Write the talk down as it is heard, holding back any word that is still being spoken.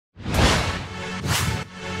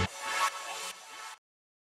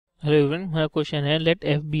Hello everyone, हमारा question है late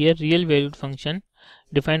f B a real valued function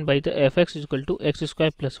defined by the fx equal to x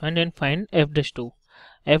square plus 1 and find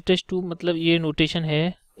f'2 मतलब ये notation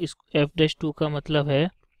है। इस f'2 का मतलब है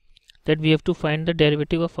that we have to find the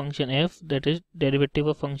derivative of function f, that is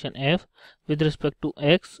derivative of function f with respect to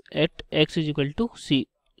x at x is equal to c,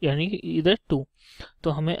 यानी कि इधर 2।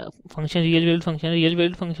 तो हमें फंक्शन रियल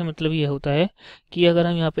वैल्यूड फंक्शन मतलब ये होता है कि अगर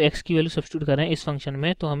हम यहाँ पे x की वैल्यू सब्स्टिट्यूट करें इस फंक्शन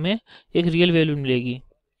में तो हमें एक रियल वैल्यू मिलेगी।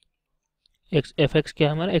 एफ एक्स क्या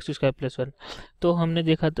है हमारा एक्स स्क्वायर प्लस 1। तो हमने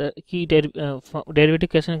देखा था कि डेरिवेटिव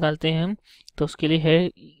कैसे निकालते हैं हम, तो उसके लिए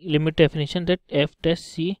है limit definition that F dash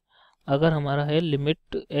C, अगर हमारा है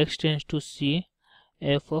limit x tends to C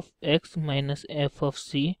F of x minus F of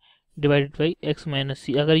C divided by x minus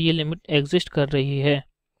सी, अगर ये लिमिट एग्जिस्ट कर रही है,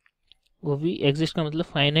 वो भी एग्जिस्ट का मतलब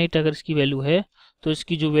फाइनाइट अगर इसकी वैल्यू है तो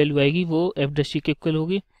इसकी जो वैल्यू आएगी वो एफ डैश सी के इक्वल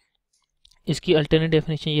होगी। इसकी अल्टरनेट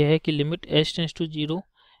डेफिनेशन ये है कि limit H tends to 0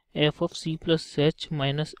 F of C plus H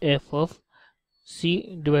minus F of C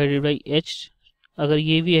divided by H, अगर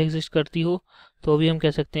ये भी एग्जिस्ट करती हो तो भी हम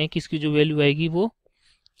कह सकते हैं कि इसकी जो वैल्यू आएगी वो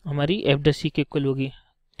हमारी एफ डैश सी के इक्वल होगी।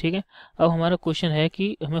 ठीक है, अब हमारा क्वेश्चन है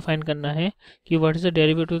कि हमें फाइंड करना है कि what is the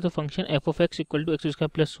derivative of the function F of x equal to x square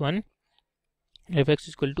plus 1, F x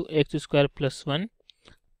equal to x square plus 1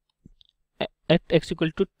 eight x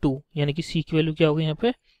equal to 2, यानी कि सी की वैल्यू क्या हो गई यहाँ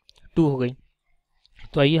पे 2 हो गई।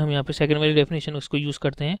 तो आइए हम यहाँ पे सेकंड वाली डेफिनेशन उसको यूज़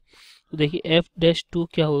करते हैं। तो देखिए एफ डैश 2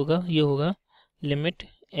 क्या होगा, ये होगा limit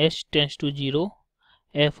H tends to 0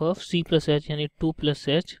 F of C plus H यानी 2 plus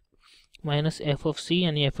H minus F of सी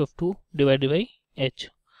यानी F of 2 divided by H.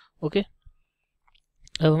 Okay,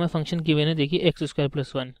 अब हमें फंक्शन गिवन है, देखिए x square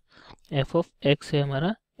plus 1, F of x है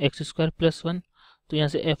हमारा एक्स स्क्वायर प्लस 1, तो यहाँ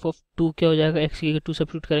से एफ ऑफ 2 क्या हो जाएगा, एक्स की 2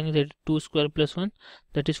 सब्स्टिट्यूट करेंगे that 2 square plus 1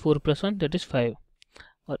 that is 4 plus 1 that is 5,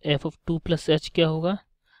 और एफ ऑफ 2 प्लस एच क्या होगा,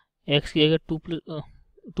 एक्स की अगर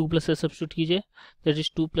 2 प्लस एच सब्स्टिट्यूट कीजिए that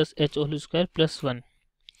is 2 plus H whole square plus 1,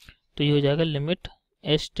 तो ये हो जाएगा limit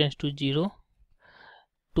H tends to 0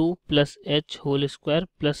 2 plus H whole square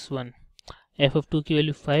plus 1, F of 2 की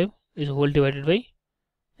value 5 is whole divided by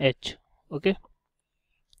H. Okay,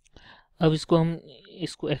 अब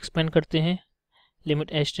इसको एक्सपेंड करते हैं,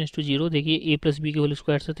 लिमिट एच टेंड्स टू 0, देखिए ए प्लस बी के होल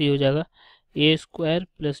स्क्वायर से, तो ये हो जाएगा ए square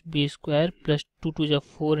plus B square plus 2 to जा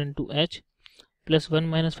 4 into H plus 1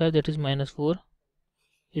 minus 5 that is minus 4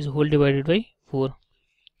 is whole divided by 4।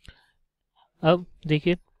 अब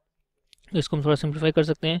देखिए इसको हम थोड़ा सिंप्लीफाई कर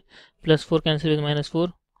सकते हैं, प्लस 4 कैंसिल विद माइनस 4,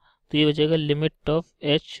 तो ये बचेगा limit of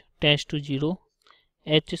H tends to 0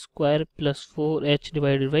 H square plus 4 H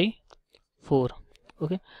divided by 4।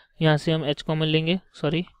 Okay, यहाँ से हम एच कॉमन लेंगे,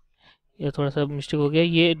 सॉरी ये थोड़ा सा मिस्टेक हो गया,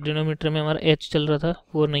 ये डिनोमिनेटर में हमारा एच चल रहा था,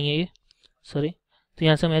 4 नहीं है ये, सॉरी, तो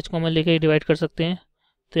यहाँ से हम एच कॉमन लेकर डिवाइड कर सकते हैं,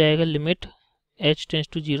 तो ये आएगा limit H tends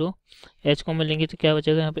to 0, H common लेंगे तो क्या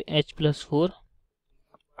बचेगा यहाँ पे एच प्लस 4।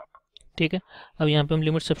 ठीक है, अब यहाँ पे हम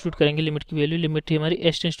लिमिट सब्स्टिट्यूट करेंगे, लिमिट की वैल्यू, लिमिट थी हमारी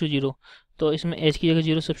एच टेंड्स टू 0, तो इसमें एच की जगह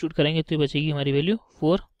 0 सब्स्टिट्यूट करेंगे तो ये बचेगी हमारी वैल्यू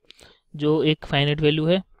 4, जो एक फाइनाइट वैल्यू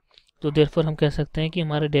है। तो देयरफॉर हम कह सकते हैं कि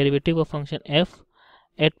हमारा derivative of function F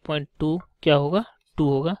eight point 2 क्या होगा, 2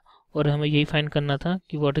 होगा, और हमें यही फाइंड करना था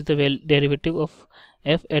कि what is the derivative of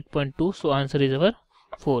f at point 2, so answer is our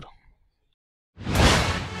 4।